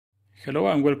Hello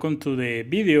and welcome to the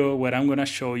video where I'm going to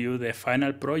show you the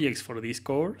final projects for this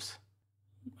course: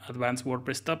 Advanced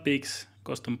WordPress Topics,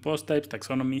 Custom Post Types,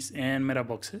 Taxonomies, and Meta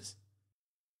Boxes.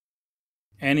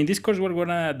 And in this course we're going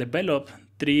to develop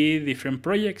 3 different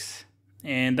projects,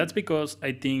 and that's because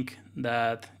I think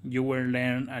that you will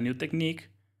learn a new technique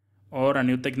or a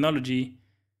new technology.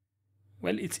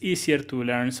 Well, it's easier to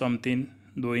learn something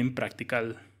doing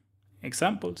practical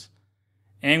examples,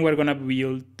 and we're going to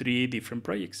build 3 different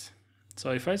projects.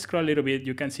 So if I scroll a little bit,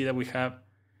 you can see that we have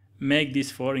make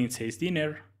this for in says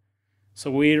dinner.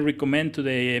 So we recommend to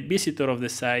the visitor of the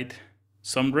site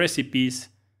some recipes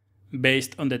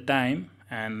based on the time,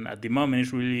 and at the moment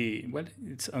it's really, well,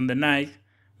 it's on the night.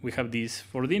 We have this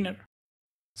for dinner.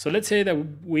 So let's say that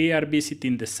we are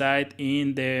visiting the site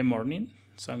in the morning.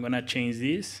 So I'm gonna change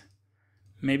this,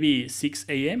 maybe 6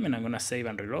 a.m. and I'm gonna save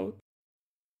and reload.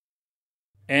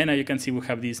 And now you can see we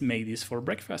have this make this for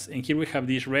breakfast. And here we have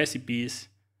these recipes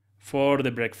for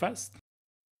the breakfast.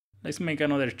 Let's make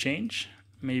another change,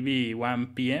 maybe 1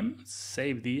 p.m.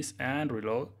 Save this and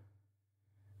reload.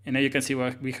 And now you can see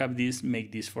we have this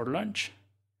make this for lunch.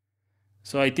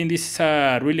 So I think this is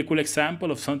a really cool example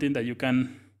of something that you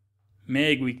can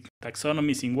make with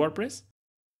taxonomies in WordPress.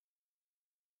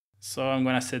 So I'm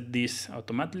gonna set this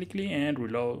automatically and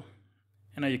reload.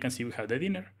 And now you can see we have the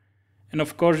dinner. And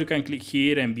of course you can click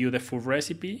here and view the full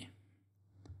recipe.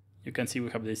 You can see we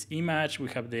have this image, we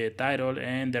have the title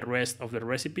and the rest of the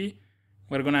recipe.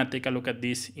 We're gonna take a look at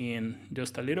this in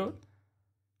just a little.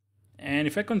 And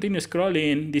if I continue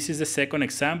scrolling, this is the second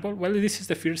example. Well, this is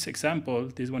the first example,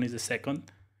 this one is the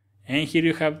second. And here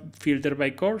you have filter by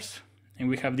course. And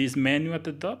we have this menu at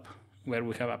the top where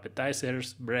we have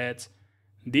appetizers, breads,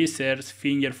 desserts,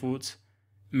 finger foods,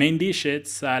 main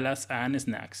dishes, salads, and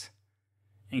snacks.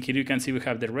 And here you can see we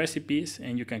have the recipes,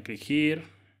 and you can click here,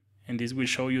 and this will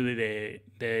show you the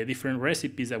different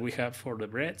recipes that we have for the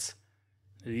breads,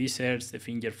 the desserts, the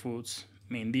finger foods,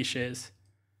 main dishes,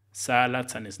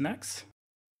 salads, and snacks.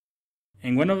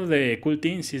 And one of the cool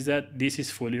things is that this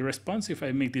is fully responsive.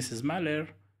 I make this smaller,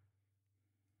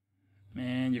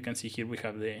 and you can see here we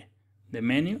have the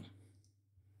menu,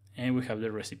 and we have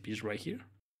the recipes right here.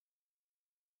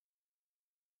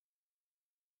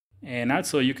 And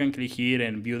also you can click here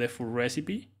and view the full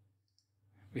recipe.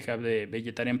 We have the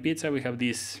vegetarian pizza, we have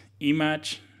this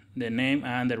image, the name,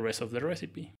 and the rest of the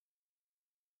recipe.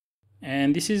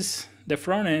 And this is the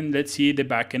front end. Let's see the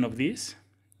back end of this.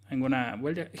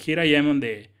 Here I am on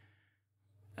the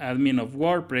admin of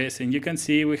WordPress, and you can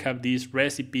see we have these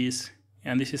recipes,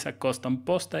 and this is a custom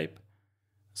post type.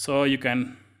 So you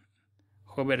can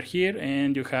hover here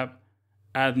and you have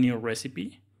add new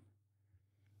recipe.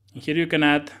 And here you can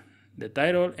add the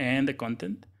title and the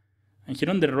content. And here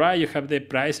on the right you have the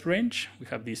price range. We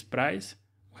have this price,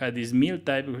 we have this meal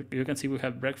type. You can see we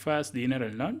have breakfast, dinner,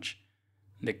 and lunch,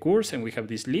 the course, and we have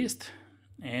this list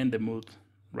and the mood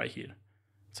right here.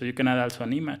 So you can add also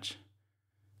an image.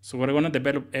 So we're going to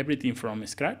develop everything from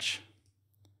scratch.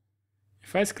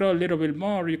 If I scroll a little bit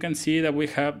more, you can see that we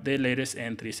have the latest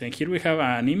entries, and here we have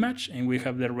an image and we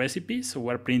have the recipe. So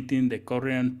we're printing the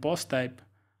current post type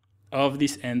of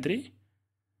this entry.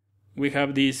 We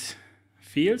have these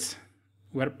fields.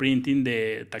 We're printing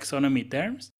the taxonomy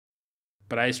terms,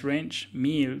 price range,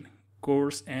 meal,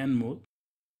 course, and mood.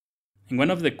 And one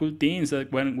of the cool things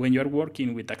that when you're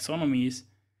working with taxonomies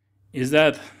is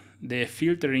that the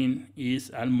filtering is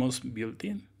almost built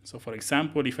in. So for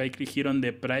example, if I click here on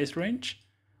the price range,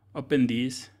 open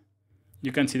this,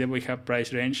 you can see that we have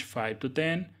price range 5 to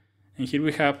 10. And here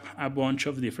we have a bunch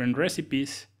of different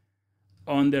recipes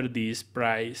under this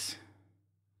price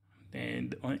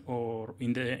or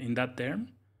in that term.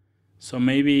 So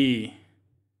maybe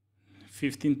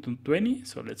 15 to 20.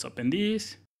 So let's open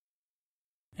this,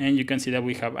 and you can see that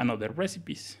we have another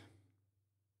recipes.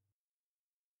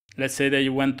 Let's say that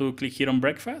you want to click here on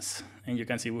breakfast, and you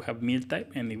can see we have meal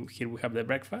type, and here we have the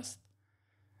breakfast.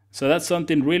 So that's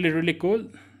something really cool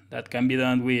that can be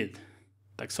done with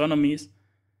taxonomies.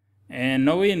 And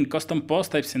knowing custom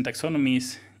post types and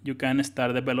taxonomies, you can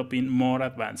start developing more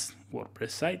advanced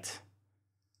WordPress sites.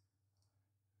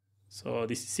 So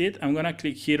this is it. I'm gonna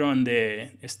click here on the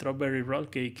strawberry roll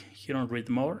cake here on read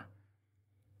more.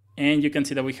 And you can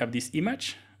see that we have this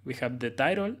image, we have the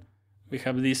title, we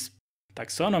have these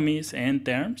taxonomies and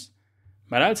terms,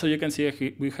 but also you can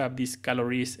see we have these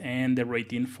calories and the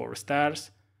rating 4 stars,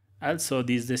 also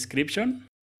this description.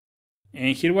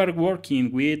 And here we're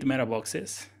working with meta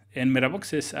boxes, and meta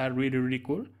boxes are really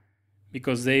cool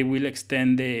because they will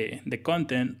extend the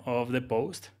content of the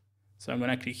post. So I'm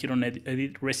gonna click here on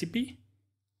edit recipe.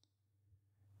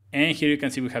 And here you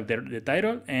can see we have the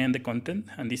title and the content,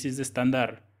 and this is the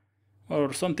standard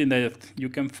or something that you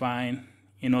can find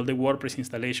in all the WordPress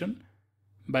installation.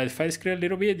 But if I scroll a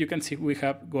little bit, you can see we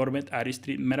have gourmet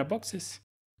artistry meta boxes.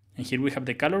 And here we have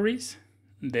the calories,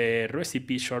 the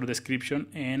recipe, short description,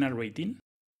 and a rating.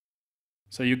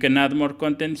 So you can add more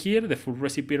content here, the full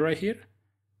recipe right here.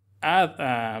 Add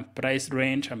a price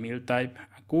range, a meal type,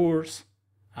 a course,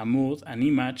 a mood, an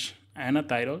image, and a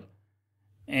title.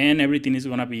 And everything is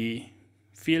gonna be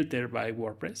filtered by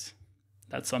WordPress.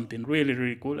 That's something really,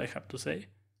 really cool, I have to say.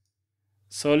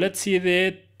 So let's see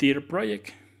the tier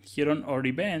project. Here on our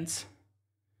events,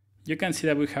 you can see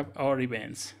that we have our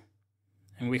events.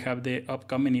 And we have the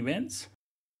upcoming events.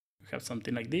 We have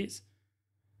something like this.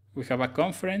 We have a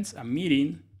conference, a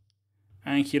meeting,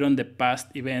 and here on the past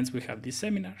events, we have this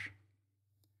seminar.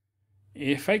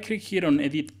 If I click here on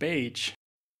edit page,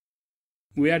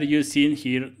 we are using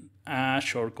here a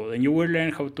shortcode, and you will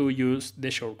learn how to use the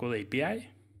shortcode API.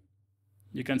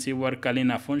 You can see we're calling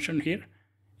a function here,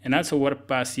 and also we're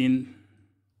passing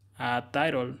a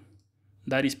title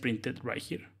that is printed right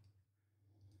here.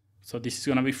 So this is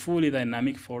gonna be fully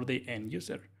dynamic for the end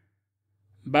user.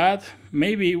 But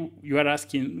maybe you are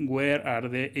asking, where are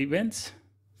the events?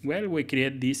 Well, we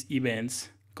create these events,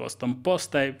 custom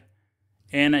post type,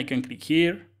 and I can click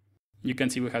here. You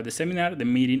can see we have the seminar, the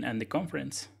meeting, and the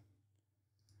conference.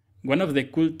 One of the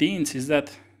cool things is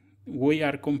that we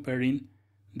are comparing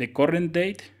the current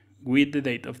date with the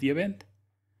date of the event.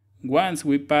 Once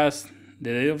we pass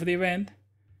the date of the event,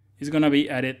 it's gonna be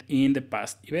added in the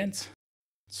past events.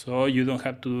 So you don't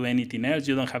have to do anything else.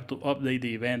 You don't have to update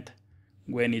the event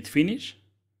when it finishes.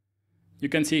 You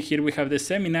can see here we have the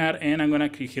seminar, and I'm gonna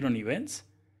click here on events.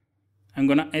 I'm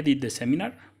gonna edit the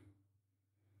seminar.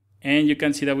 And you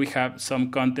can see that we have some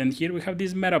content here. We have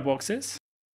these meta boxes.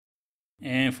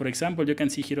 And for example, you can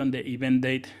see here on the event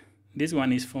date, this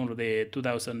one is for the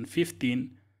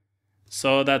 2015.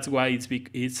 So that's why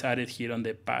it's added here on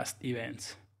the past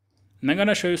events. And I'm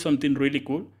gonna show you something really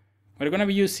cool. We're gonna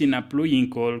be using a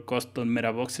plugin called Custom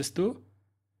Meta Boxes 2,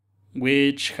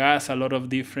 which has a lot of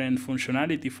different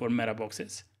functionality for meta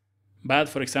boxes. But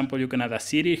for example, you can add a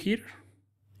city here,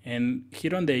 and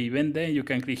here on the event day, you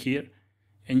can click here,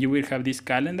 and you will have this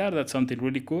calendar. That's something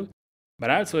really cool.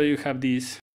 But also you have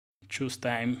this choose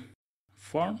time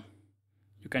form.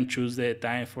 You can choose the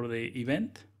time for the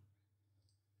event,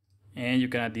 and you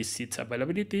can add this seats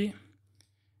availability,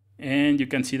 and you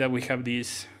can see that we have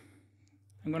this.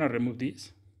 I'm gonna remove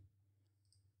this,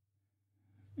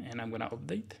 and I'm gonna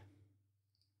update,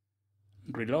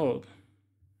 reload.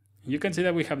 You can see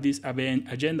that we have this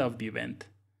agenda of the event.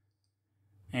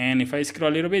 And if I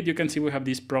scroll a little bit, you can see we have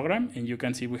this program, and you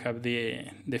can see we have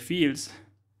the fields.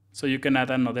 So you can add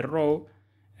another row,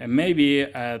 and maybe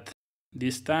at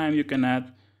this time you can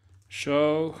add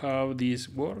show how this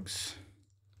works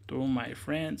to my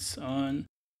friends on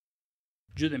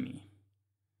Udemy.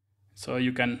 So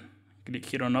you can click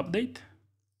here on update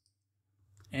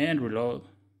and reload.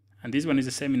 And this one is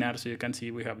a seminar, so you can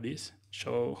see we have this,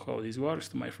 show how this works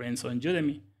to my friends on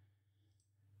Udemy.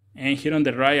 And here on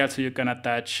the right also you can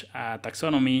attach a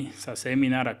taxonomy, a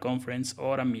seminar, a conference,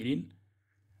 or a meeting.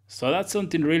 So that's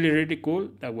something really, really cool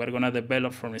that we're gonna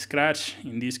develop from scratch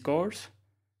in this course.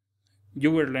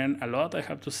 You will learn a lot, I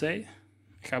have to say.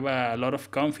 I have a lot of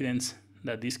confidence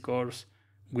that this course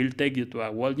will take you to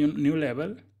a whole new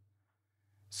level.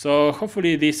 So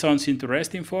hopefully this sounds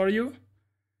interesting for you,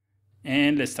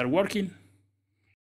 and let's start working.